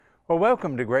Well,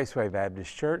 welcome to Graceway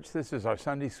Baptist Church. This is our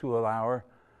Sunday School hour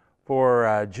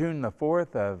for June the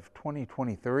 4th of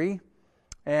 2023.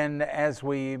 And as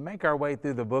we make our way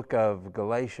through the book of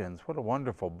Galatians, what a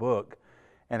wonderful book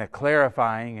and a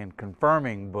clarifying and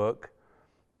confirming book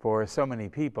for so many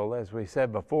people. As we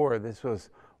said before, this was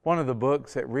one of the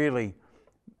books that really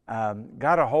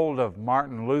got a hold of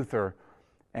Martin Luther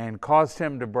and caused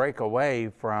him to break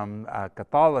away from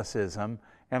Catholicism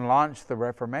and launch the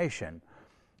Reformation.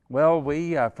 Well,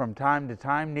 we from time to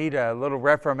time need a little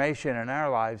reformation in our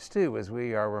lives too, as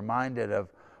we are reminded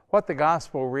of what the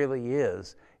gospel really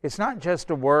is. It's not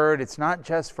just a word, it's not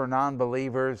just for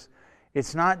non-believers,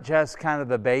 it's not just kind of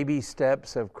the baby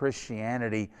steps of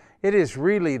Christianity. It is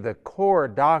really the core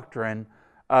doctrine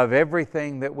of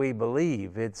everything that we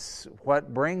believe. It's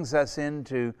what brings us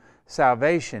into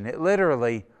salvation. It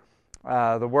literally,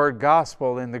 the word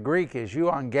gospel in the Greek is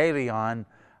euangelion.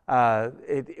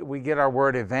 We get our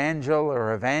word evangel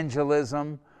or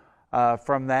evangelism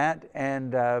from that,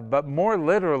 but more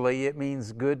literally it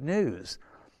means good news.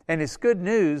 And it's good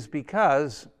news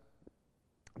because,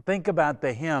 think about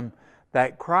the hymn,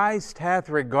 that Christ hath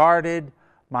regarded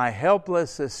my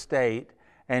helpless estate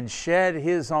and shed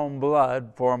his own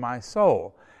blood for my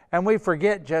soul. And we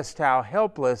forget just how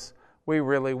helpless we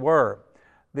really were.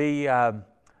 The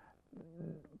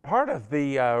part of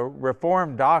the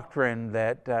Reformed doctrine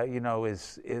that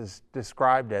is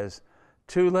described as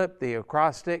TULIP, the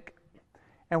acrostic.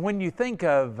 And when you think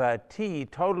of T,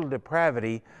 total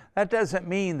depravity, that doesn't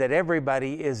mean that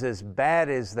everybody is as bad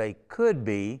as they could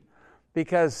be,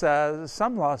 because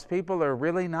some lost people are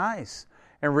really nice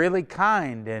and really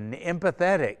kind and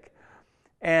empathetic.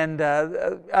 And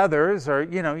others are,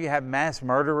 you have mass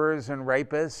murderers and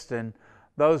rapists and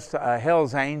those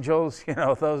Hell's Angels,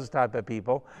 those type of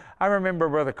people. I remember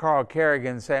Brother Carl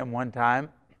Kerrigan saying one time,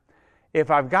 if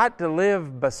I've got to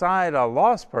live beside a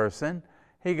lost person,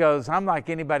 he goes, I'm like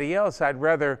anybody else. I'd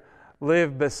rather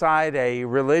live beside a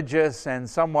religious and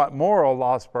somewhat moral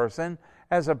lost person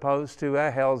as opposed to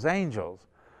a Hell's Angels.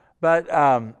 But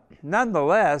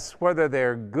nonetheless, whether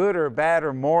they're good or bad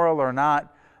or moral or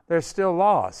not, they're still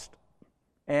lost.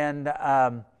 And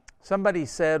somebody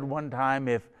said one time,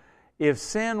 if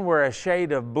sin were a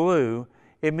shade of blue,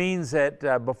 it means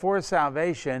that before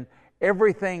salvation,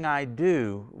 everything I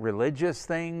do, religious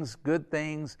things, good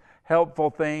things, helpful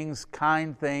things,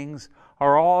 kind things,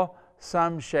 are all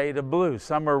some shade of blue.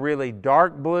 Some are really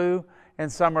dark blue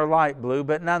and some are light blue,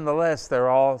 but nonetheless, they're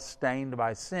all stained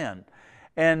by sin.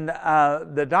 And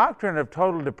the doctrine of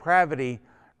total depravity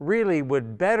really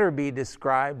would better be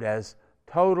described as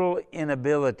total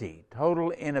inability. Total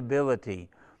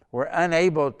inability. We're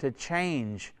unable to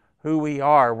change who we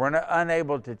are. We're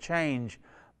unable to change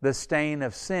the stain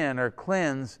of sin or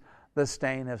cleanse the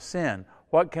stain of sin.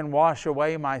 What can wash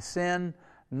away my sin?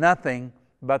 Nothing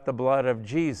but the blood of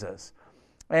Jesus.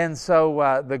 And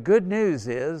so the good news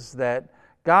is that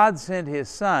God sent His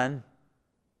Son,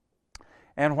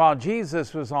 and while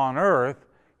Jesus was on earth,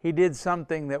 He did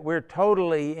something that we're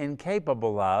totally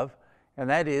incapable of, and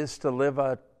that is to live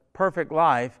a perfect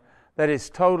life that is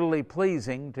totally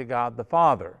pleasing to God the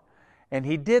Father. And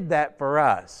He did that for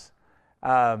us.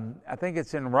 I think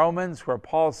it's in Romans where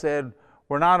Paul said,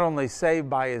 we're not only saved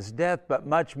by His death, but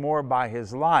much more by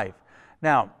His life.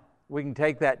 Now, we can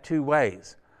take that two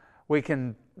ways. We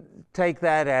can take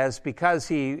that as because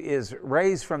He is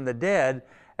raised from the dead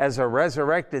as a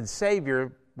resurrected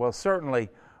Savior. Well, certainly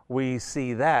we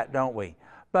see that, don't we?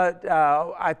 But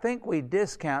I think we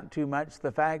discount too much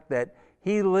the fact that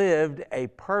He lived a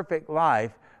perfect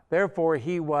life. Therefore,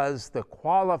 He was the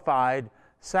qualified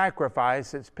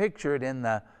sacrifice that's pictured in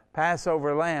the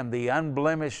Passover lamb, the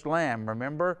unblemished lamb.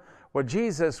 Remember? Well,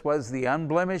 Jesus was the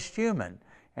unblemished human,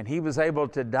 and He was able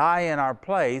to die in our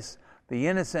place, the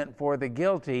innocent for the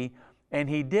guilty, and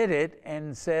He did it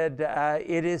and said,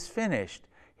 it is finished.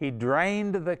 He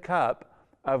drained the cup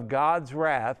of God's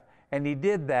wrath, and He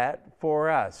did that for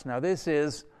us. Now, this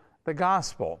is the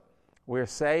gospel. We're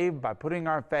saved by putting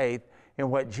our faith in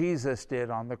what Jesus did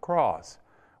on the cross.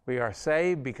 We are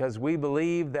saved because we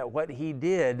believe that what He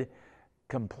did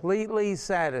completely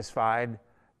satisfied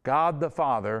God the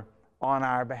Father on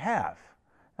our behalf.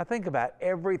 Now think about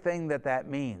everything that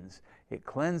means. It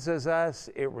cleanses us,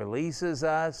 it releases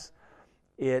us,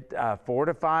 it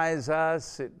fortifies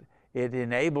us, it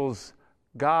enables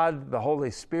God, the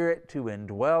Holy Spirit, to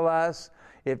indwell us.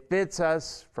 It fits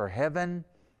us for heaven.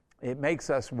 It makes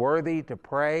us worthy to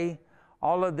pray.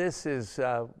 All of this is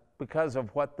because of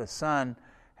what the Son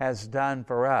has done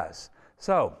for us.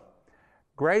 So,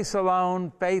 grace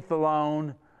alone, faith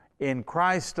alone, in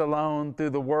Christ alone, through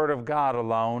the Word of God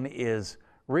alone is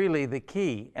really the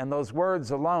key. And those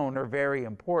words alone are very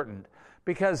important,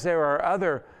 because there are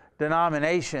other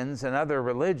denominations and other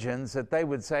religions that they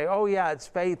would say, oh yeah, it's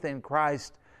faith in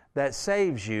Christ that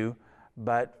saves you,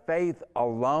 but faith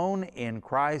alone in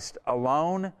Christ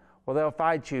alone, well, they'll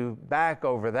fight you back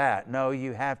over that. No,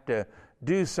 you have to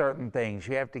do certain things.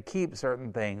 You have to keep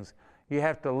certain things. You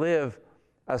have to live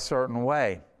a certain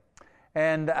way.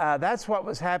 And that's what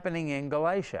was happening in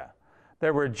Galatia.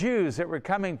 There were Jews that were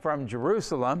coming from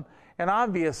Jerusalem, and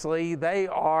obviously they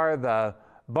are the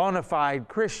bona fide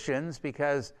Christians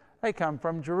because they come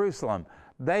from Jerusalem.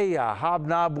 They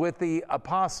hobnob with the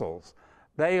apostles.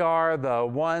 They are the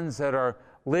ones that are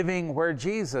living where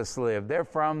Jesus lived. They're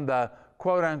from the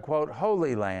quote-unquote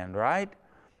Holy Land, right?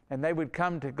 And they would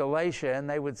come to Galatia and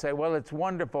they would say, well, it's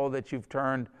wonderful that you've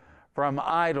turned from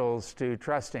idols to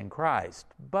trust in Christ.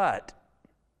 But,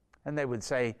 and they would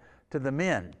say to the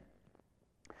men,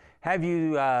 have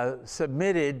you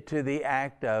submitted to the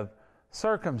act of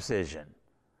circumcision?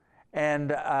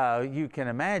 And you can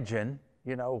imagine,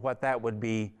 what that would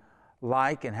be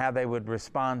like and how they would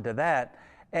respond to that.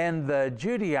 And the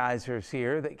Judaizers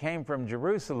here that came from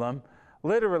Jerusalem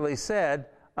literally said,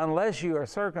 unless you are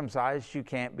circumcised, you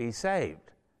can't be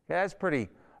saved. Okay, that's pretty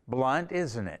blunt,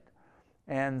 isn't it?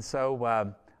 And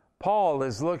so Paul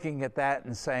is looking at that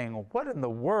and saying, what in the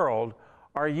world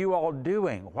are you all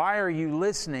doing? Why are you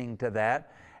listening to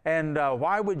that? And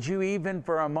why would you even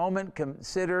for a moment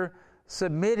consider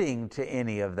submitting to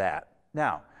any of that?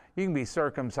 Now, you can be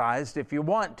circumcised if you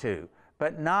want to,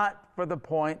 but not for the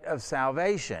point of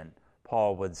salvation,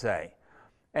 Paul would say.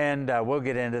 And we'll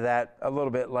get into that a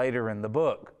little bit later in the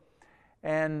book.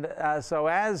 And so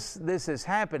as this is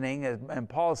happening, and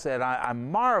Paul said, I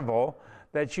marvel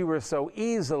that you were so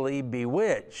easily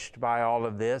bewitched by all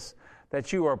of this,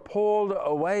 that you are pulled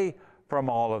away from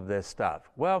all of this stuff.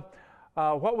 Well,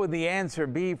 what would the answer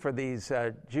be for these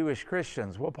Jewish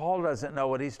Christians? Well, Paul doesn't know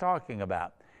what he's talking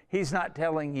about. He's not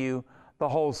telling you the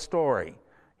whole story.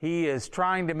 He is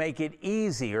trying to make it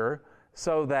easier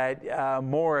so that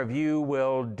more of you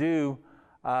will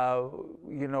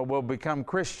will become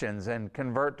Christians and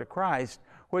convert to Christ,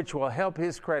 which will help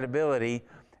his credibility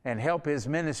and help his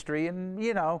ministry. And,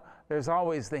 there's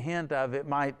always the hint of it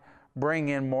might bring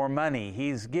in more money.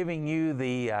 He's giving you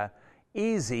the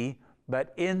easy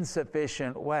but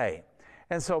insufficient way.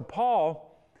 And so Paul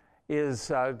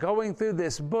is going through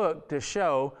this book to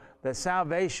show that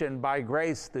salvation by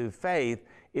grace through faith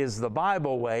is the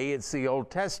Bible way, it's the Old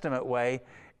Testament way,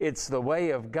 it's the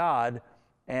way of God,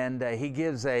 and he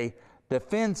gives a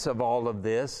defense of all of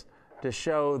this to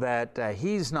show that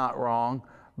he's not wrong,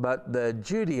 but the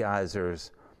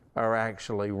Judaizers are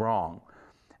actually wrong.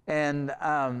 And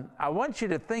I want you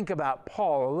to think about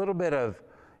Paul. A little bit of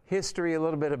history, a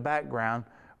little bit of background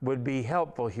would be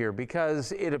helpful here,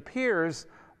 because it appears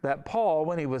that Paul,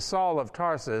 when he was Saul of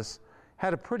Tarsus,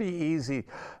 had a pretty easy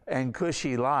and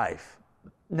cushy life.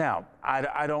 Now,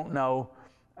 I don't know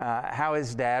how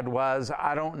his dad was.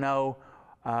 I don't know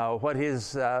what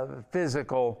his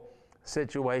physical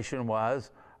situation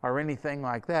was or anything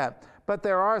like that. But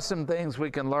there are some things we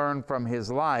can learn from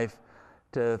his life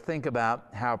to think about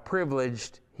how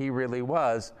privileged he really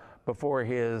was before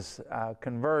his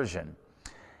conversion.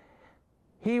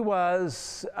 He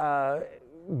was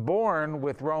born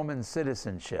with Roman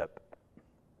citizenship.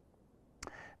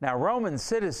 Now, Roman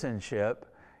citizenship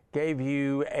gave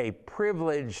you a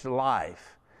privileged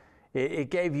life. It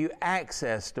gave you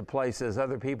access to places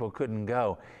other people couldn't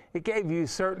go. It gave you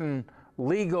certain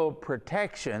legal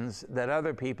protections that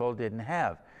other people didn't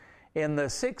have. In the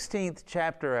 16th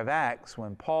chapter of Acts,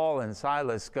 when Paul and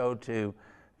Silas go to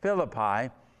Philippi,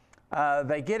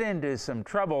 they get into some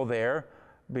trouble there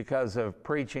because of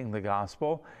preaching the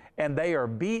gospel, and they are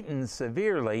beaten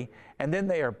severely, and then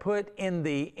they are put in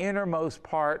the innermost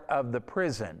part of the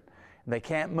prison. They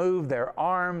can't move their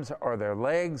arms or their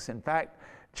legs. In fact,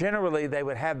 generally they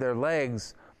would have their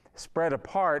legs spread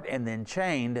apart and then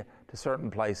chained to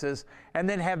certain places, and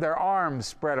then have their arms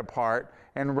spread apart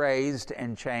and raised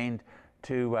and chained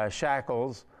to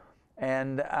shackles.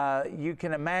 And you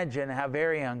can imagine how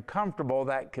very uncomfortable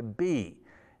that could be.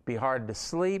 It'd be hard to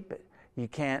sleep. You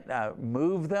can't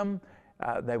move them.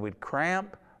 They would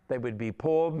cramp. They would be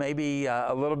pulled maybe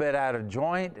a little bit out of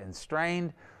joint and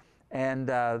strained. And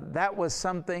that was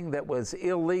something that was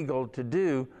illegal to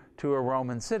do to a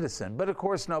Roman citizen. But of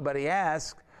course, nobody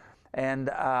asked. And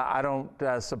I don't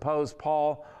suppose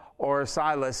Paul or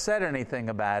Silas said anything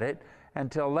about it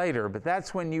until later. But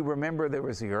that's when you remember there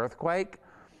was the earthquake.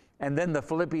 And then the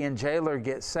Philippian jailer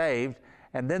gets saved.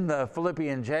 And then the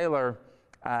Philippian jailer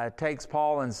takes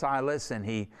Paul and Silas, and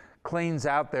he cleans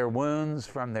out their wounds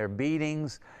from their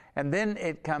beatings. And then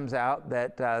it comes out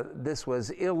that this was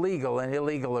illegal, an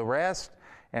illegal arrest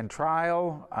and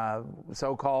trial,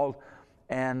 so-called,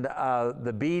 and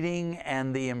the beating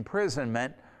and the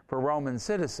imprisonment for Roman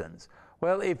citizens.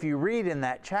 Well, if you read in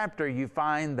that chapter, you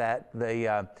find that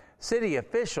the city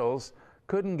officials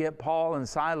couldn't get Paul and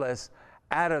Silas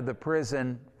out of the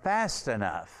prison fast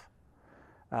enough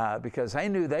because they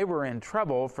knew they were in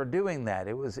trouble for doing that.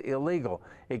 It was illegal.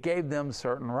 It gave them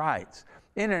certain rights.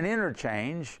 In an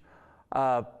interchange,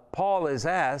 Paul is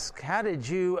asked, how did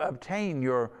you obtain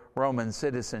your Roman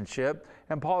citizenship?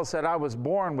 And Paul said, I was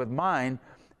born with mine.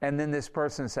 And then this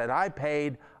person said, I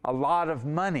paid a lot of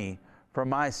money for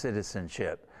my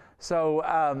citizenship. So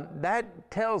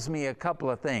that tells me a couple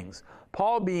of things.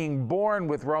 Paul being born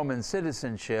with Roman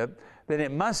citizenship, then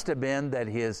it must have been that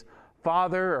his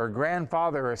father or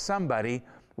grandfather or somebody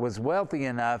was wealthy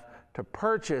enough to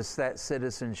purchase that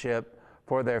citizenship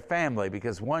for their family,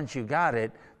 because once you got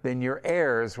it, then your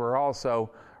heirs were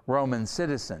also Roman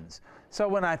citizens. So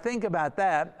when I think about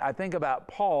that, I think about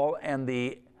Paul and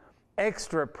the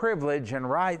extra privilege and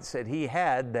rights that he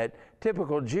had that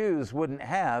typical Jews wouldn't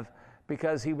have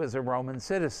because he was a Roman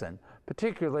citizen,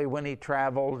 particularly when he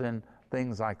traveled and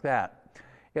things like that.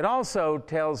 It also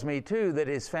tells me, too, that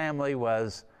his family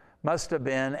must have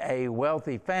been a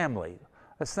wealthy family.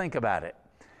 Let's think about it.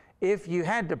 If you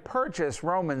had to purchase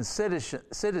Roman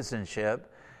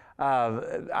citizenship,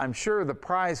 I'm sure the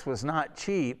price was not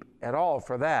cheap at all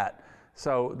for that.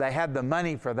 So they had the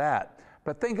money for that.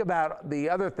 But think about the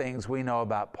other things we know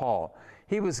about Paul.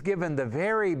 He was given the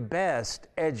very best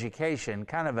education,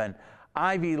 kind of an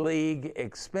Ivy League,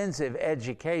 expensive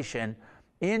education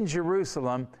in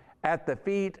Jerusalem at the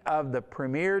feet of the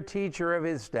premier teacher of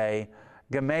his day,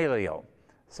 Gamaliel.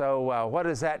 So what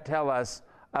does that tell us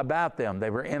about them? They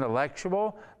were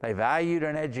intellectual. They valued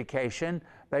an education.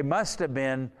 They must have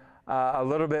been a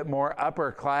little bit more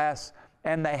upper class,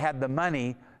 and they had the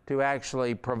money to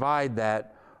actually provide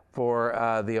that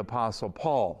for the Apostle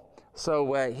Paul.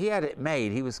 So he had it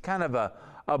made. He was kind of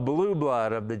a blue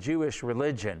blood of the Jewish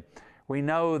religion. We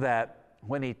know that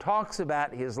when he talks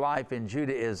about his life in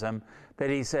Judaism, that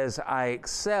he says, I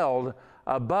excelled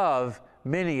above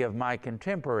many of my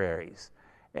contemporaries.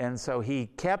 And so he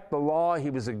kept the law. He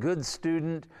was a good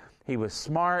student. He was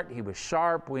smart. He was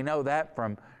sharp. We know that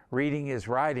from reading his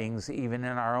writings, even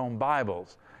in our own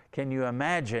Bibles. Can you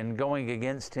imagine going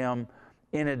against him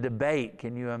in a debate?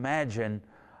 Can you imagine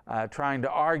trying to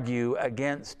argue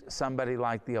against somebody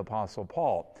like the Apostle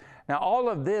Paul? Now, all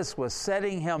of this was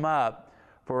setting him up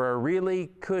for a really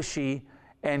cushy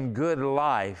and good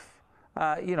life,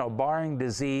 barring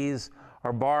disease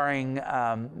or barring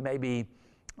maybe,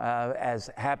 as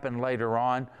happened later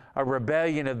on, a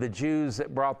rebellion of the Jews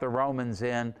that brought the Romans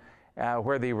in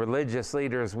where the religious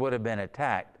leaders would have been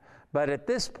attacked. But at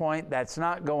this point, that's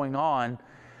not going on.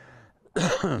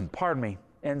 Pardon me.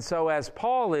 And so as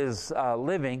Paul is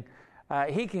living,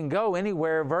 he can go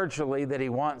anywhere virtually that he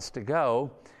wants to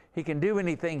go. He can do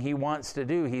anything he wants to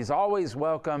do. He's always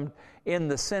welcomed in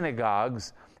the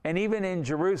synagogues. And even in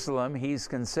Jerusalem, he's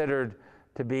considered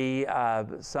to be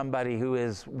somebody who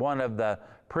is one of the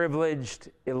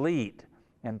privileged elite.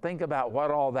 And think about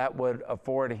what all that would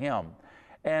afford him.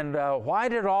 And why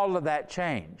did all of that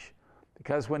change?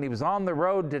 Because when he was on the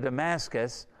road to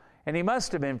Damascus, and he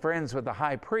must have been friends with the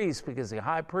high priest, because the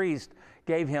high priest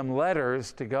gave him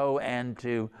letters to go and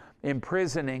to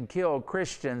imprison and kill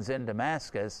Christians in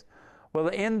Damascus. Well,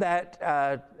 in that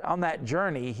on that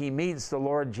journey, he meets the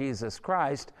Lord Jesus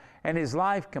Christ, and his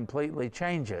life completely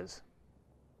changes.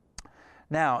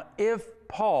 Now, if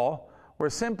Paul were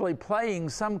simply playing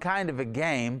some kind of a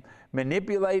game,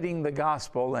 manipulating the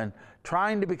gospel and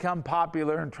trying to become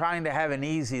popular and trying to have an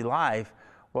easy life,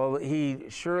 well, he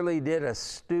surely did a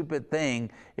stupid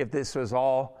thing if this was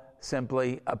all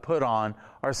simply a put-on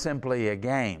or simply a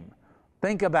game.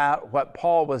 Think about what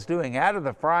Paul was doing, out of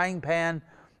the frying pan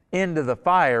into the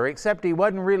fire, except he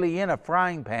wasn't really in a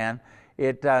frying pan.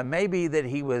 It may be that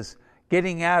he was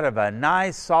getting out of a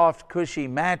nice, soft, cushy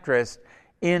mattress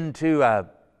into a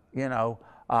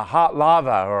hot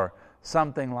lava or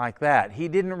something like that. He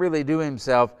didn't really do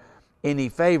himself any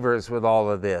favors with all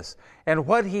of this. And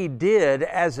what he did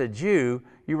as a Jew,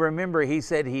 you remember he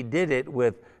said he did it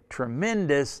with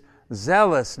tremendous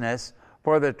zealousness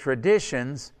for the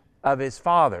traditions of his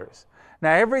fathers.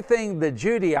 Now, everything the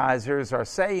Judaizers are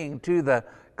saying to the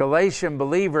Galatian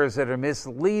believers that are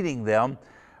misleading them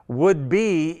would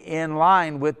be in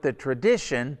line with the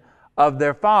tradition of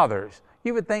their fathers.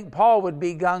 You would think Paul would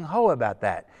be gung-ho about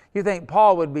that. You think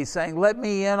Paul would be saying, let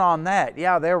me in on that.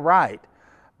 Yeah, they're right.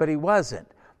 But he wasn't.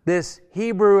 This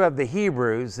Hebrew of the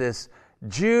Hebrews, this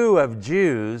Jew of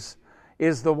Jews,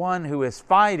 is the one who is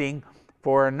fighting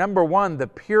for, number one, the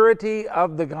purity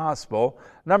of the gospel,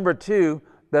 number two,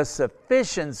 the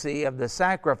sufficiency of the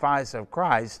sacrifice of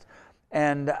Christ,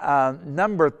 and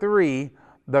number three,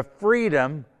 the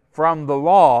freedom from the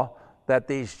law that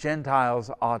these Gentiles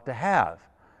ought to have.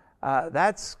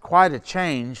 That's quite a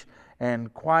change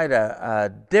and quite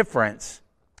a difference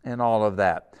in all of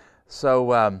that.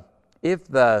 So if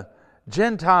the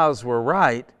Gentiles were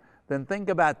right, then think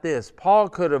about this. Paul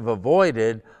could have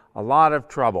avoided a lot of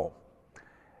trouble.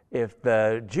 If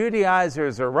the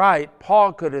Judaizers are right,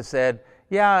 Paul could have said,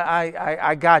 yeah,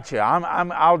 I got you.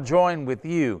 I'll join with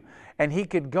you. And he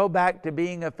could go back to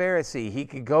being a Pharisee. He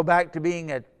could go back to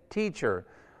being a teacher.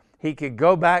 He could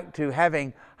go back to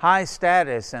having high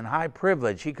status and high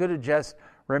privilege. He could have just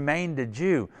remained a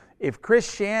Jew. If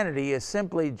Christianity is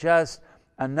simply just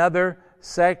another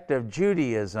sect of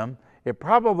Judaism, it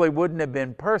probably wouldn't have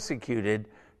been persecuted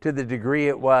to the degree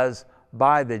it was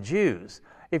by the Jews.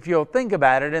 If you'll think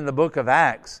about it, in the book of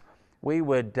Acts, we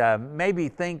would maybe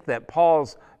think that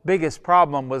Paul's biggest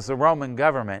problem was the Roman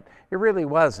government. It really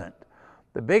wasn't.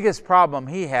 The biggest problem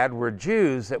he had were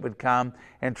Jews that would come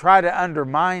and try to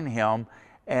undermine him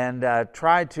and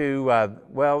try to,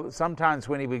 sometimes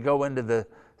when he would go into the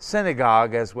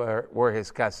synagogue, as were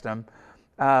his custom,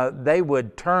 they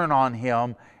would turn on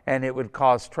him and it would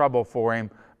cause trouble for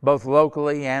him, both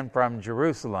locally and from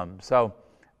Jerusalem. So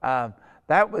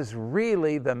that was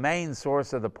really the main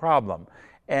source of the problem.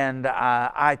 And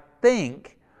I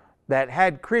think that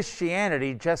had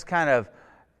Christianity just kind of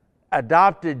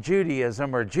adopted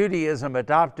Judaism, or Judaism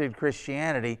adopted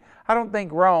Christianity, I don't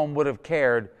think Rome would have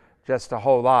cared just a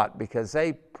whole lot, because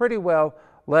they pretty well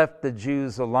left the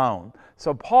Jews alone.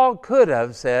 So Paul could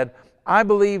have said, I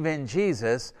believe in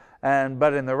Jesus,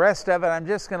 but in the rest of it, I'm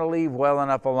just going to leave well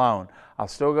enough alone. I'll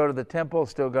still go to the temple,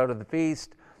 still go to the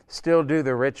feast, still do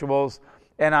the rituals,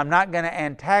 and I'm not going to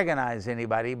antagonize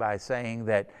anybody by saying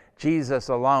that Jesus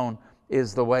alone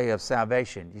is the way of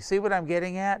salvation. You see what I'm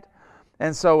getting at?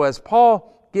 And so as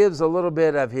Paul gives a little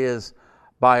bit of his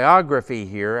biography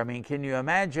here, I mean, can you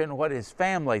imagine what his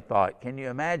family thought? Can you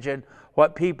imagine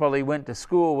what people he went to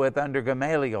school with under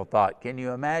Gamaliel thought? Can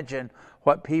you imagine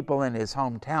what people in his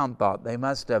hometown thought? They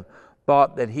must have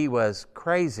thought that he was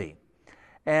crazy.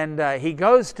 And he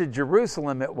goes to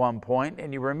Jerusalem at one point,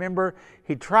 and you remember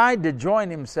he tried to join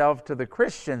himself to the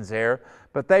Christians there,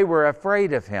 but they were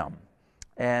afraid of him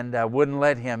and wouldn't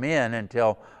let him in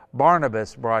until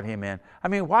Barnabas brought him in. I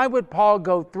mean, why would Paul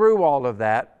go through all of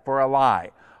that for a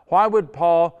lie? Why would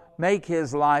Paul make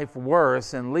his life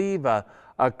worse and leave a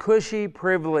cushy,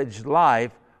 privileged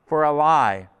life for a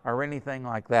lie or anything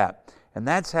like that? And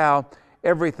that's how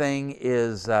everything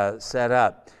is set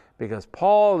up, because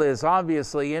Paul is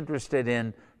obviously interested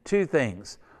in two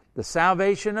things: the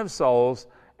salvation of souls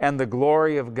and the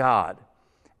glory of God.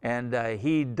 And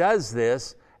he does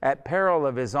this at peril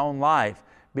of his own life,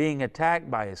 being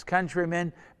attacked by his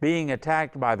countrymen, being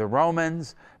attacked by the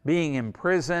Romans, being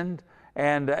imprisoned,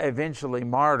 and eventually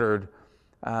martyred.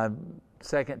 2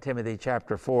 Timothy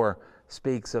chapter 4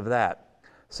 speaks of that.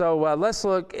 So let's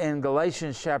look in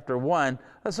Galatians chapter 1.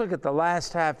 Let's look at the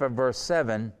last half of verse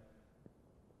 7.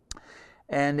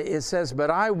 And it says, "But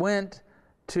I went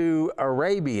to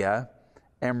Arabia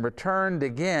and returned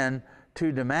again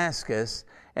to Damascus.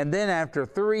 And then after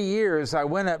 3 years I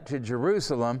went up to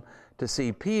Jerusalem to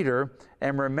see Peter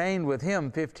and remained with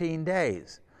him 15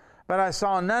 days. But I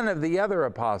saw none of the other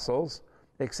apostles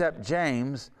except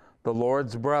James, the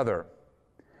Lord's brother.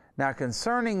 Now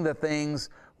concerning the things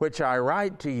which I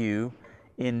write to you,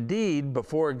 indeed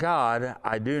before God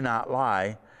I do not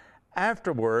lie,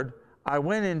 afterward I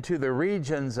went into the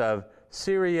regions of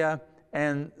Syria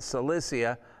and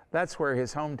Cilicia." That's where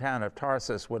his hometown of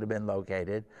Tarsus would have been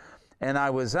located. "And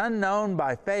I was unknown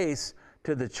by face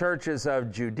to the churches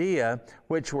of Judea,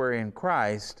 which were in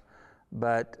Christ,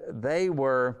 but they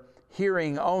were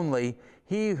hearing only,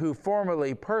 he who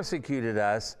formerly persecuted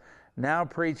us now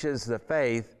preaches the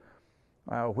faith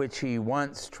which he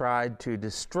once tried to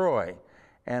destroy,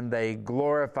 and they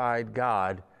glorified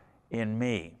God in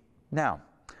me." Now,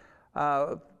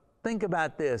 think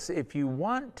about this. If you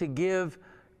want to give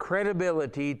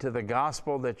credibility to the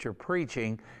gospel that you're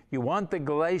preaching, you want the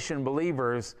Galatian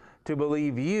believers to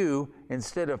believe you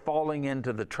instead of falling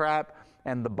into the trap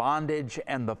and the bondage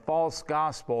and the false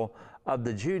gospel of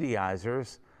the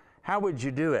Judaizers, how would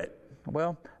you do it?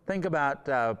 Well, think about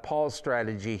Paul's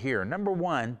strategy here. Number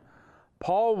one,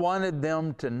 Paul wanted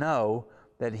them to know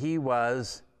that he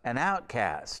was an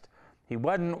outcast. He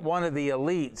wasn't one of the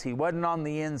elites. He wasn't on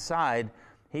the inside.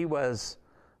 He was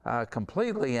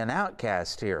completely an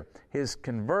outcast here. His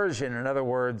conversion, in other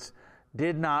words,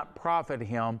 did not profit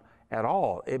him at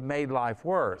all. It made life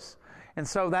worse. And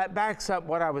so that backs up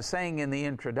what I was saying in the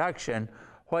introduction.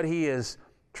 What he is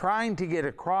trying to get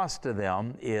across to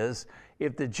them is,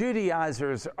 if the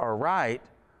Judaizers are right,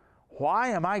 why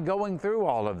am I going through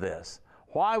all of this?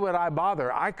 Why would I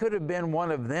bother? I could have been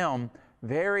one of them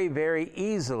very, very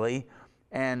easily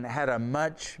and had a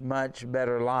much, much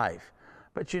better life.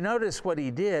 But you notice what he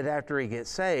did after he gets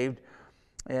saved.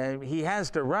 He has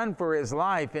to run for his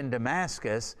life in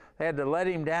Damascus. They had to let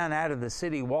him down out of the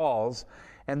city walls.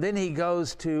 And then he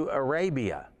goes to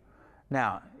Arabia.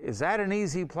 Now, is that an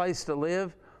easy place to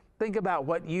live? Think about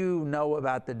what you know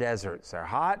about the deserts. They're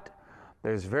hot.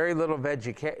 There's very little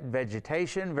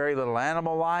vegetation, very little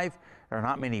animal life. There are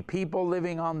not many people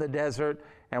living on the desert,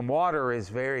 and water is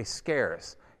very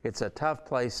scarce. It's a tough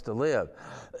place to live.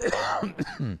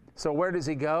 So where does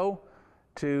he go?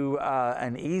 To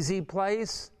an easy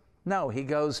place? No, he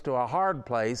goes to a hard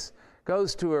place,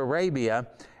 goes to Arabia,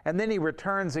 and then he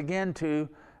returns again to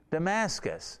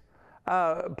Damascus.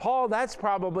 Paul, that's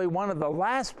probably one of the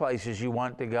last places you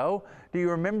want to go. Do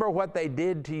you remember what they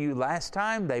did to you last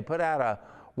time? They put out a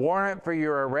warrant for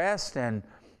your arrest and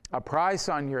a price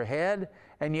on your head,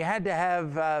 and you had to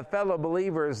have fellow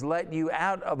believers let you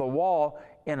out of the wall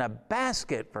in a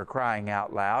basket, for crying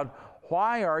out loud.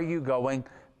 Why are you going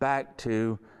back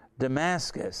to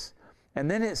Damascus? And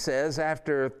then it says,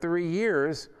 after 3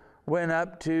 years, went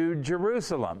up to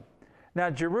Jerusalem.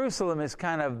 Now, Jerusalem is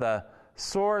kind of the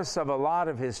source of a lot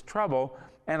of his trouble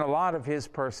and a lot of his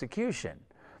persecution.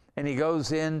 And he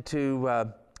goes in to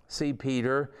see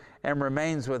Peter and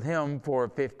remains with him for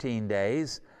 15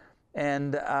 days.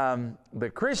 And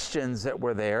the Christians that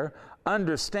were there,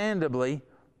 understandably,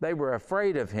 they were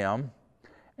afraid of him,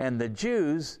 and the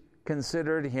Jews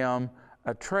considered him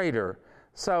a traitor.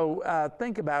 So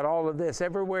think about all of this.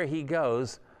 Everywhere he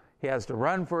goes, he has to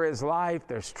run for his life.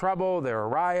 There's trouble, there are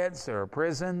riots, there are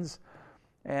prisons,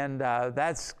 and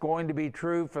that's going to be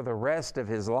true for the rest of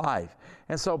his life.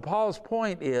 And so Paul's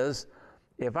point is,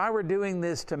 if I were doing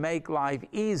this to make life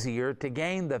easier, to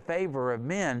gain the favor of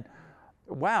men,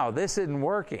 wow, this isn't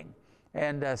working.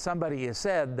 And somebody has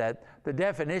said that the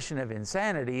definition of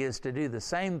insanity is to do the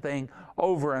same thing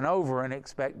over and over and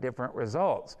expect different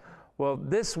results. Well,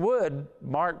 this would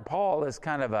mark Paul as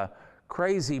kind of a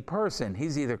crazy person.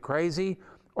 He's either crazy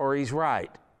or he's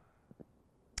right.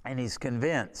 And he's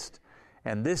convinced.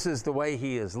 And this is the way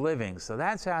he is living. So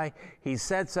that's how he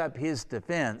sets up his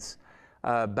defense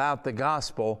about the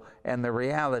gospel and the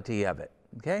reality of it.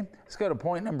 Okay? Let's go to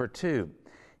point number 2.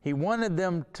 He wanted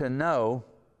them to know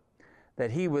that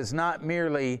he was not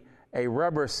merely a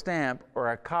rubber stamp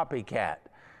or a copycat.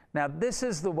 Now, this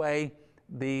is the way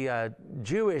the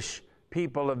Jewish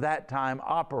people of that time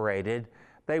operated.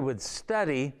 They would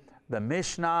study the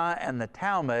Mishnah and the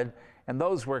Talmud, and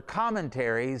those were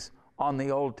commentaries on the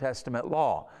Old Testament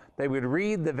law. They would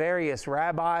read the various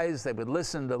rabbis, they would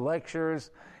listen to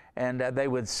lectures, and they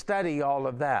would study all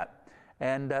of that.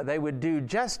 And they would do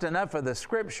just enough of the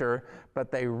Scripture,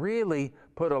 but they really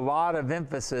put a lot of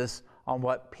emphasis on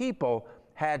what people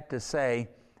had to say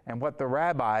and what the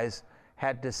rabbis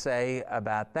had to say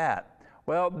about that.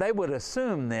 Well, they would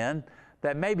assume then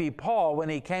that maybe Paul, when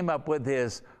he came up with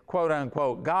his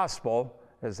quote-unquote gospel,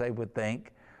 as they would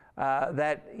think,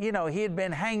 that, he had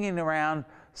been hanging around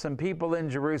some people in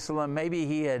Jerusalem. Maybe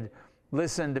he had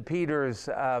listened to Peter's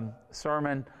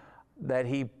sermon that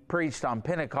he preached on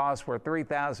Pentecost where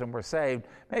 3,000 were saved.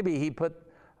 Maybe he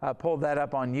pulled that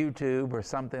up on YouTube or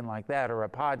something like that, or a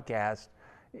podcast.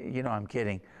 I'm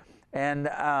kidding. And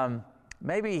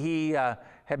maybe he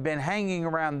had been hanging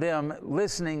around them,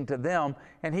 listening to them,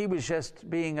 and he was just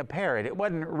being a parrot. It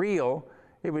wasn't real.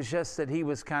 It was just that he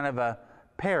was kind of a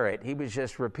parrot. He was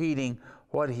just repeating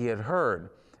what he had heard.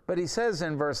 But he says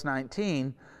in verse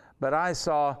 19, "But I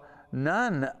saw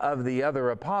none of the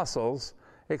other apostles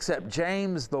except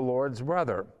James, the Lord's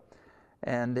brother."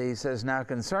 And he says, "Now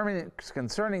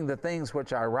concerning the things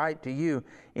which I write to you,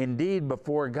 indeed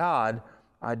before God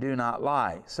I do not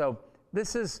lie." So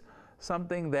this is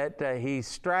something that he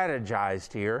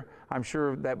strategized here. I'm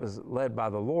sure that was led by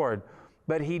the Lord.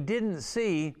 But he didn't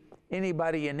see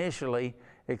anybody initially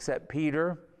except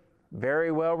Peter,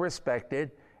 very well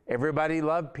respected. Everybody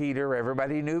loved Peter.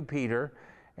 Everybody knew Peter.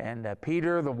 And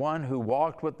Peter, the one who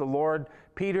walked with the Lord.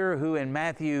 Peter, who in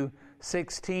Matthew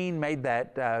 16 made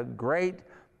that great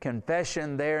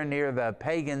confession there near the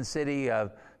pagan city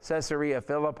of Caesarea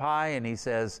Philippi. And he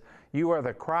says, "You are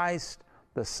the Christ,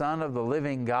 the Son of the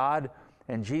living God."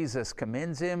 And Jesus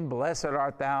commends him. Blessed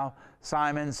art thou,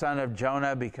 Simon, son of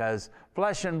Jonah, because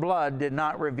flesh and blood did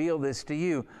not reveal this to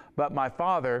you, but my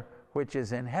Father which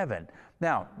is in heaven.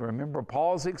 Now, remember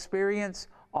Paul's experience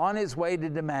on his way to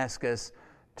Damascus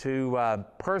to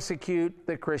persecute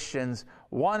the Christians,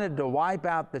 wanted to wipe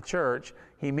out the church.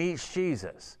 He meets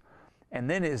Jesus. And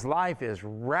then his life is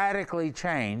radically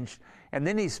changed. And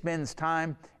then he spends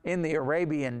time in the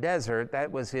Arabian desert. That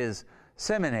was his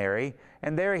seminary.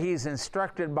 And there he's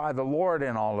instructed by the Lord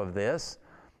in all of this.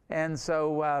 And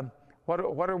so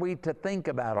what are we to think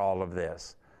about all of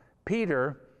this?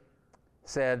 Peter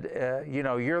said,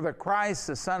 you're the Christ,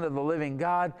 the Son of the living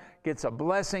God, gets a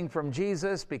blessing from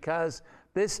Jesus because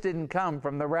this didn't come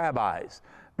from the rabbis.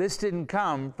 This didn't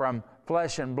come from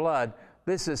flesh and blood.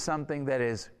 This is something that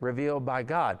is revealed by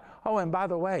God. Oh, and by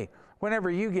the way, whenever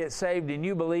you get saved and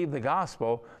you believe the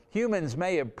gospel, humans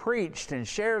may have preached and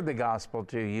shared the gospel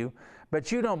to you,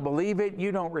 but you don't believe it,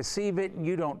 you don't receive it, and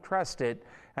you don't trust it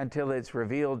until it's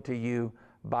revealed to you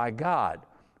by God.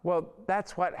 Well,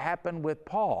 that's what happened with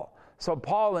Paul. So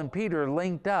Paul and Peter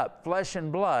linked up. Flesh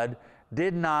and blood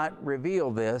did not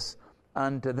reveal this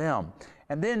unto them.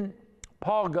 And then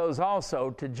Paul goes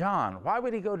also to John. Why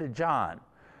would he go to John?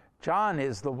 John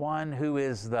is the one who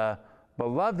is the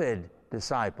beloved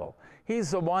disciple. He's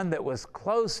the one that was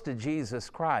close to Jesus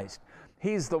Christ.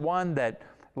 He's the one that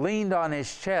leaned on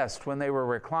his chest when they were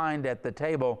reclined at the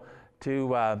table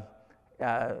to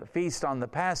feast on the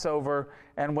Passover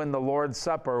and when the Lord's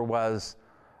Supper was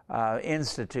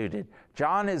instituted.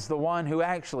 John is the one who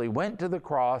actually went to the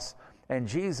cross, and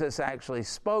Jesus actually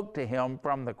spoke to him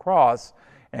from the cross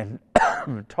and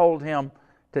told him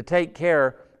to take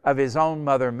care of his own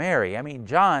mother Mary. I mean,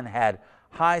 John had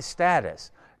high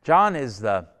status. John is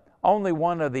the only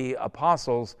one of the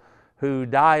apostles who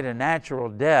died a natural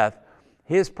death.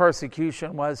 His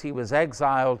persecution was he was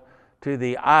exiled to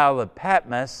the Isle of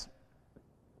Patmos,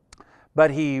 but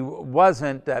he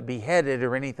wasn't beheaded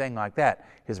or anything like that.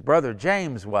 His brother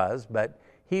James was, but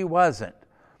he wasn't.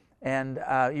 And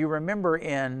you remember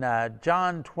in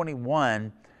John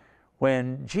 21,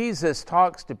 when Jesus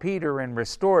talks to Peter and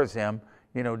restores him,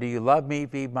 do you love me,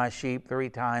 feed my sheep 3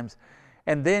 times?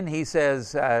 And then he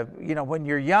says, when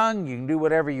you're young, you can do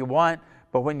whatever you want,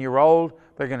 but when you're old,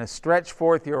 they're going to stretch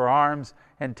forth your arms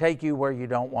and take you where you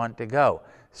don't want to go.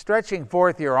 Stretching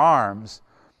forth your arms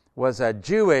was a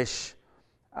Jewish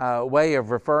way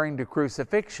of referring to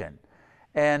crucifixion.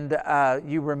 And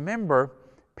you remember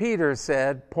Peter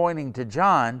said, pointing to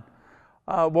John,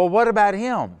 well, what about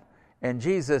him? And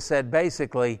Jesus said,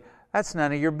 basically, that's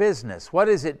none of your business. What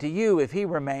is it to you if he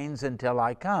remains until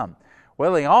I come?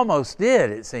 Well, he almost did,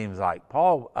 it seems like.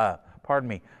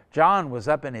 John was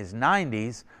up in his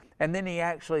 90s, and then he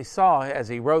actually saw, as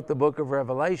he wrote the book of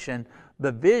Revelation,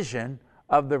 the vision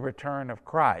of the return of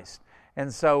Christ.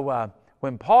 And so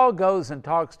when Paul goes and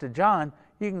talks to John,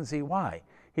 you can see why.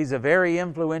 He's a very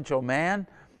influential man.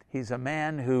 He's a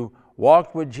man who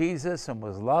walked with Jesus and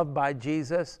was loved by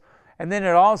Jesus. And then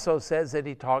it also says that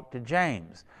he talked to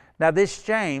James. Now, this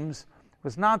James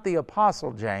was not the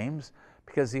Apostle James,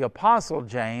 because the Apostle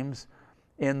James,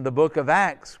 in the book of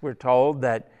Acts, we're told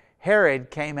that Herod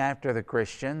came after the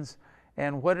Christians,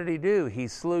 and what did he do? He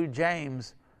slew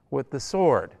James with the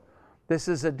sword. This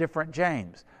is a different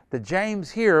James. The James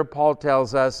here, Paul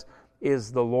tells us,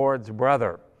 is the Lord's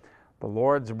brother. The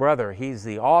Lord's brother. He's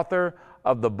the author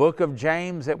of the book of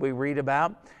James that we read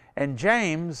about. And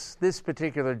James, this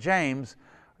particular James,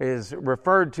 is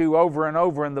referred to over and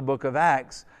over in the book of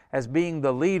Acts as being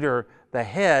the leader, the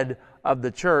head of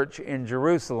the church in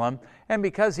Jerusalem. And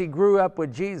because he grew up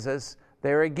with Jesus,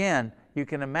 there again, you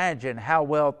can imagine how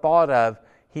well thought of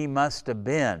he must have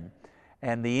been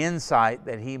and the insight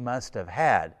that he must have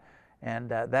had. And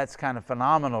that's kind of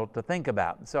phenomenal to think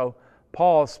about. So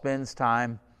Paul spends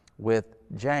time with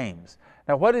James.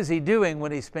 Now, what is he doing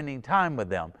when he's spending time with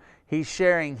them? He's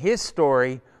sharing his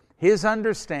story, his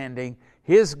understanding,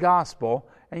 his gospel,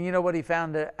 and you know what he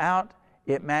found out?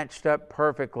 It matched up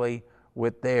perfectly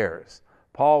with theirs.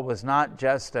 Paul was not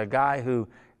just a guy who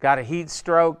got a heat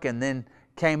stroke and then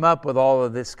came up with all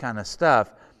of this kind of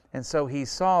stuff, and so he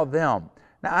saw them.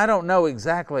 Now, I don't know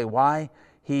exactly why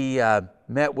he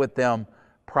met with them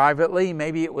privately.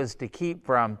 Maybe it was to keep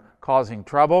from causing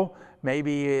trouble.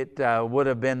 Maybe it would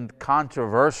have been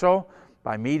controversial.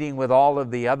 By meeting with all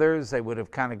of the others, they would have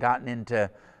kind of gotten into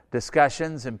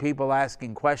discussions and people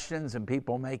asking questions and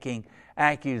people making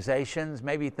accusations,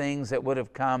 maybe things that would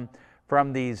have come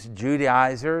from these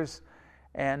Judaizers.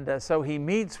 And so he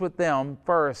meets with them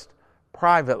first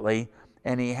privately,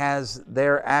 and he has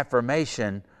their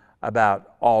affirmation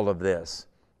about all of this.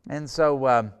 And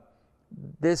so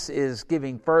this is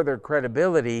giving further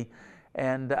credibility.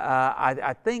 And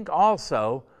I think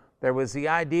also there was the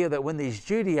idea that when these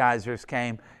Judaizers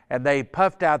came and they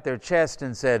puffed out their chest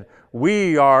and said,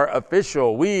 "We are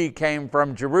official, we came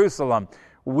from Jerusalem,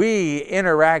 we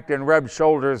interact and rub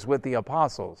shoulders with the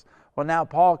apostles." Well, now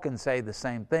Paul can say the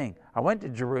same thing. I went to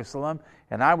Jerusalem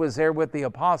and I was there with the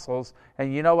apostles,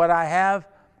 and you know what I have?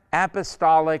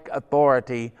 Apostolic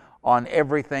authority on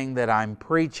everything that I'm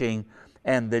preaching.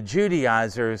 And the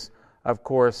Judaizers, of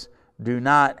course, do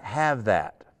not have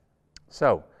that.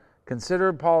 So,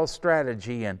 consider Paul's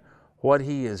strategy and what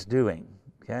he is doing,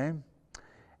 okay?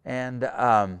 And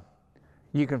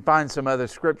you can find some other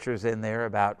scriptures in there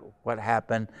about what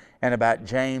happened and about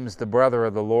James, the brother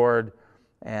of the Lord,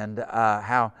 and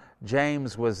how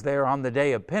James was there on the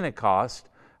day of Pentecost,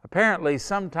 apparently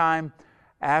sometime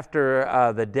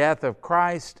after the death of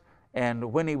Christ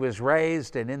and when he was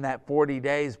raised, and in that 40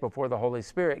 days before the Holy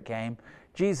Spirit came,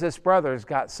 Jesus' brothers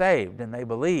got saved and they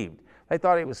believed. They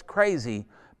thought he was crazy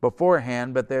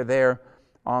beforehand, but they're there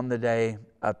on the day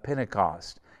of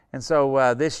Pentecost. And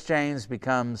so this James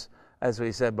becomes, as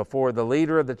we said before, the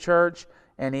leader of the church,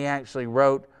 and he actually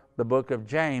wrote the book of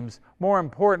James. More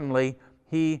importantly,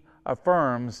 he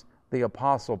affirms the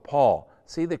Apostle Paul.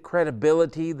 See the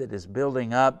credibility that is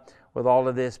building up with all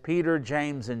of this. Peter,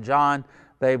 James, and John,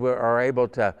 they are able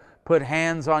to put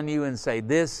hands on you and say,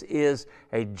 this is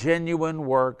a genuine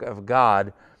work of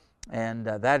God. And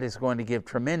that is going to give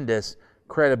tremendous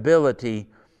credibility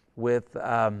with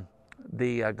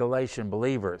the Galatian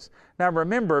believers. Now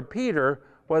remember, Peter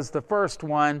was the first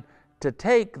one to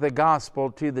take the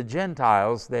gospel to the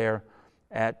Gentiles there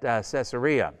at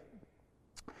Caesarea.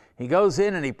 He goes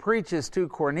in and he preaches to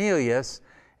Cornelius,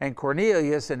 and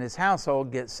Cornelius and his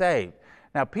household get saved.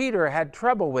 Now Peter had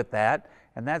trouble with that,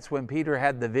 and that's when Peter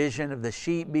had the vision of the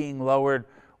sheep being lowered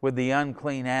with the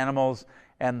unclean animals,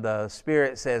 and the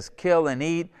Spirit says, "Kill and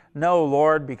eat." "No,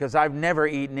 Lord, because I've never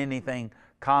eaten anything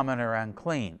common or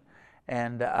unclean."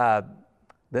 And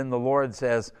then the Lord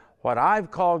says, "What I've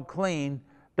called clean,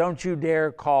 don't you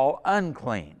dare call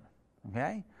unclean."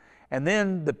 Okay? And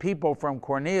then the people from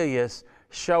Cornelius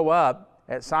show up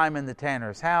at Simon the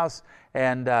tanner's house,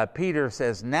 and Peter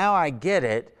says, "Now I get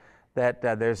it, that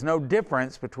there's no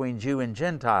difference between Jew and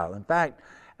Gentile." In fact,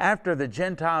 after the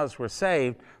Gentiles were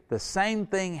saved, the same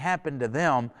thing happened to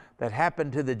them that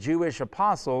happened to the Jewish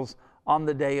apostles on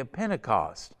the day of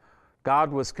Pentecost.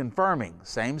 God was confirming,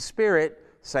 same Spirit,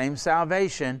 same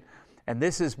salvation, and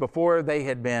this is before they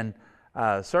had been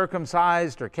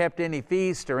circumcised or kept any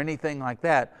feast or anything like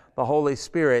that. The Holy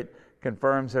Spirit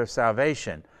confirms their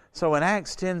salvation. So in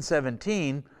Acts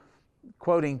 10:17,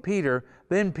 quoting Peter,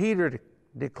 "Then Peter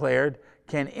declared,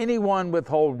 'Can anyone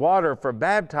withhold water for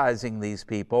baptizing these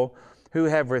people who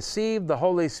have received the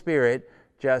Holy Spirit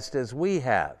just as we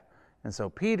have?'" And so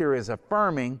Peter is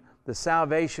affirming the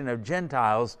salvation of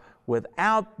Gentiles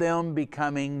without them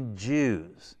becoming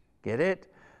Jews. Get it?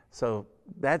 So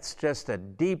that's just a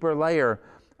deeper layer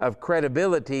of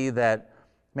credibility that,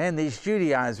 man, these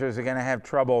Judaizers are going to have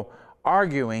trouble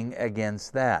arguing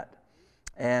against that.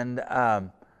 And,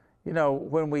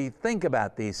 when we think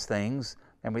about these things,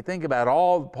 and we think about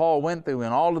all Paul went through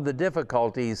and all of the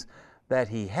difficulties that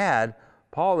he had,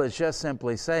 Paul is just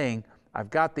simply saying, I've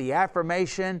got the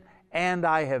affirmation and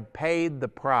I have paid the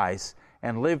price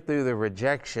and lived through the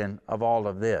rejection of all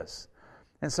of this.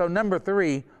 And so number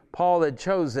 3, Paul had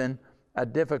chosen a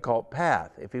difficult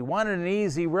path. If he wanted an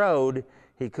easy road,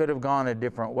 he could have gone a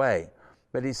different way.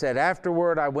 But he said,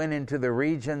 "Afterward I went into the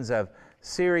regions of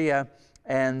Syria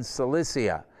and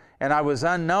Cilicia, and I was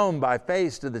unknown by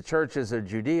face to the churches of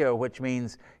Judea," which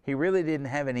means he really didn't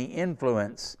have any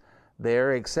influence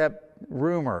there except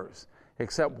rumors,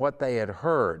 except what they had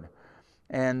heard.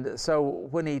 And so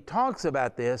when he talks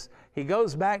about this, he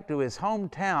goes back to his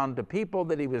hometown, to people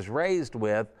that he was raised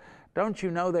with. Don't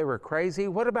you know they were crazy?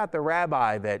 What about the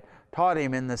rabbi that taught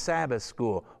him in the Sabbath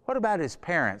school? What about his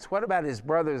parents? What about his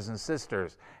brothers and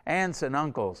sisters, aunts and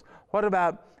uncles? What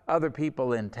about other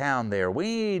people in town there?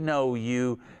 "We know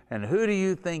you, and who do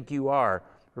you think you are?"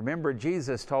 Remember,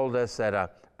 Jesus told us that a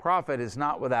prophet is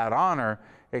not without honor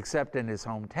except in his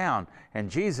hometown. And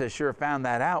Jesus sure found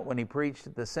that out when he preached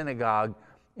at the synagogue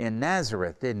in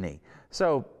Nazareth, didn't he?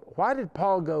 So why did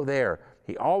Paul go there?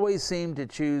 He always seemed to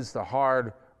choose the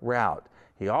hard route.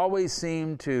 He always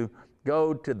seemed to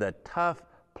go to the tough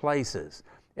places.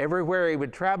 Everywhere he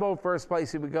would travel, first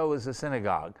place he would go was the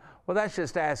synagogue. Well, that's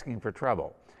just asking for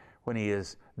trouble. When he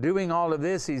is doing all of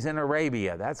this, he's in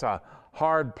Arabia. That's a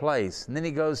hard place. And then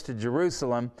he goes to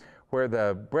Jerusalem, where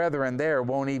the brethren there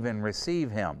won't even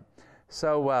receive him.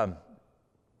 So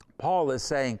Paul is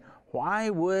saying, Why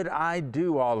would I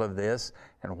do all of this?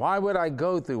 And why would I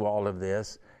go through all of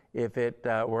this if it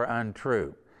were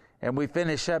untrue? And we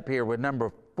finish up here with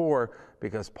number 4,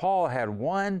 because Paul had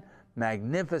one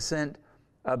magnificent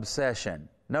obsession.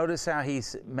 Notice how he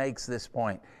makes this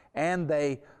point. And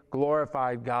they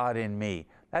glorified God in me.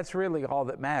 That's really all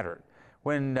that mattered.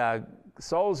 When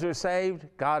souls are saved,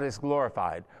 God is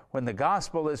glorified. When the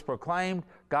gospel is proclaimed,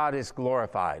 God is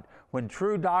glorified. When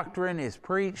true doctrine is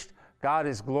preached, God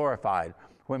is glorified.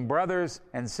 When brothers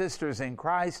and sisters in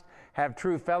Christ have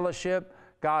true fellowship,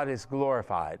 God is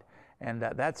glorified. And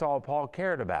that's all Paul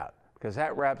cared about, because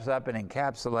that wraps up and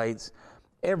encapsulates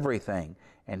everything.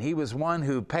 And he was one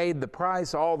who paid the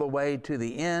price all the way to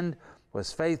the end,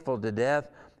 was faithful to death,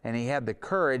 and he had the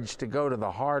courage to go to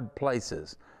the hard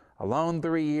places. Alone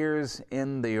 3 years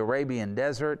in the Arabian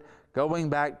desert, going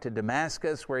back to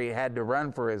Damascus where he had to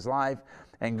run for his life,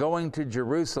 and going to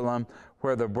Jerusalem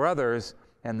where the brothers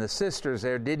and the sisters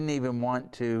there didn't even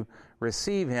want to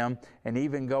receive him, and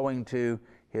even going to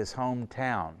his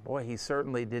hometown. Boy, he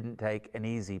certainly didn't take an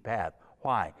easy path.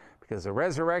 Why? Because the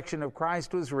resurrection of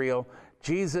Christ was real.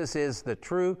 Jesus is the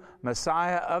true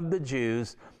Messiah of the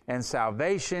Jews, and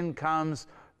salvation comes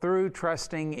through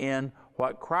trusting in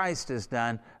what Christ has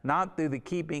done, not through the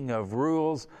keeping of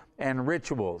rules and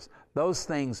rituals. Those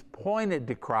things pointed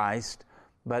to Christ,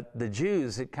 but the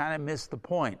Jews had kind of missed the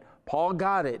point. Paul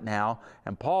got it now,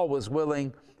 and Paul was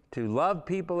willing to love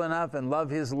people enough and love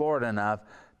his Lord enough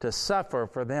to suffer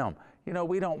for them. You know,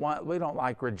 we don't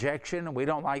like rejection, and we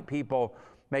don't like people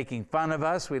making fun of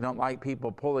us. We don't like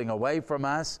people pulling away from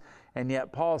us. And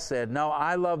yet Paul said, no,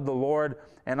 I love the Lord,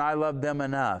 and I love them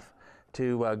enough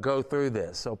to go through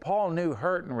this. So Paul knew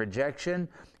hurt and rejection.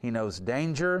 He knows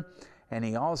danger, and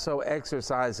he also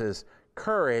exercises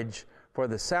courage for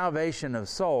the salvation of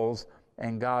souls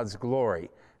and God's glory.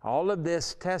 All of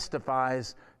this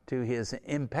testifies to his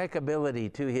impeccability,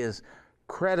 to his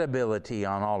credibility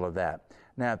on all of that.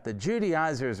 Now, if the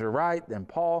Judaizers are right, then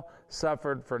Paul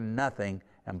suffered for nothing,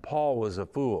 and Paul was a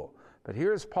fool. But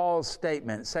here's Paul's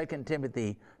statement, 2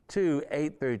 Timothy 2,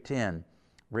 8 through 10.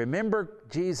 Remember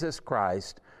Jesus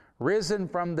Christ, risen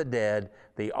from the dead,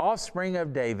 the offspring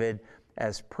of David,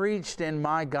 as preached in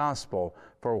my gospel,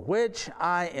 for which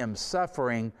I am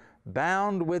suffering,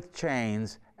 bound with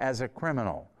chains as a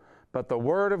criminal. But the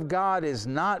word of God is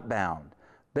not bound.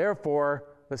 Therefore,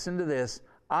 listen to this,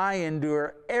 I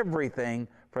endure everything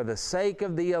for the sake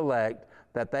of the elect,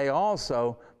 that they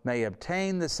also may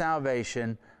obtain the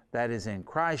salvation that is in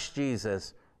Christ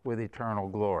Jesus with eternal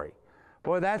glory.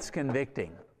 Boy, that's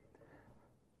convicting.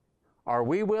 Are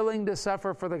we willing to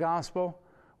suffer for the gospel?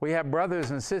 We have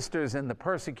brothers and sisters in the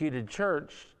persecuted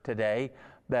church today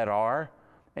that are,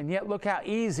 and yet look how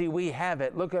easy we have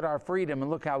it. Look at our freedom,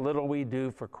 and look how little we do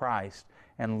for Christ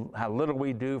and how little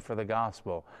we do for the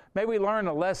gospel. May we learn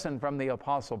a lesson from the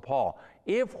Apostle Paul.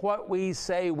 If what we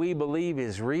say we believe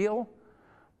is real,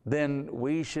 then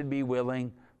we should be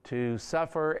willing to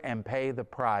suffer and pay the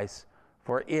price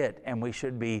for it, and we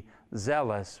should be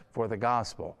zealous for the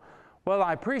gospel. Well,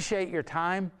 I appreciate your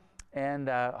time, and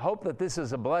hope that this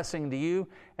is a blessing to you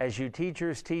as you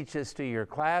teachers teach this to your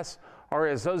class, or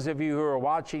as those of you who are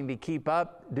watching to keep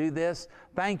up, do this.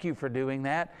 Thank you for doing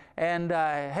that. And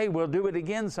hey, we'll do it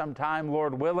again sometime,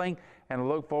 Lord willing, and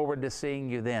look forward to seeing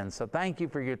you then. So thank you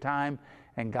for your time,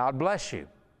 and God bless you.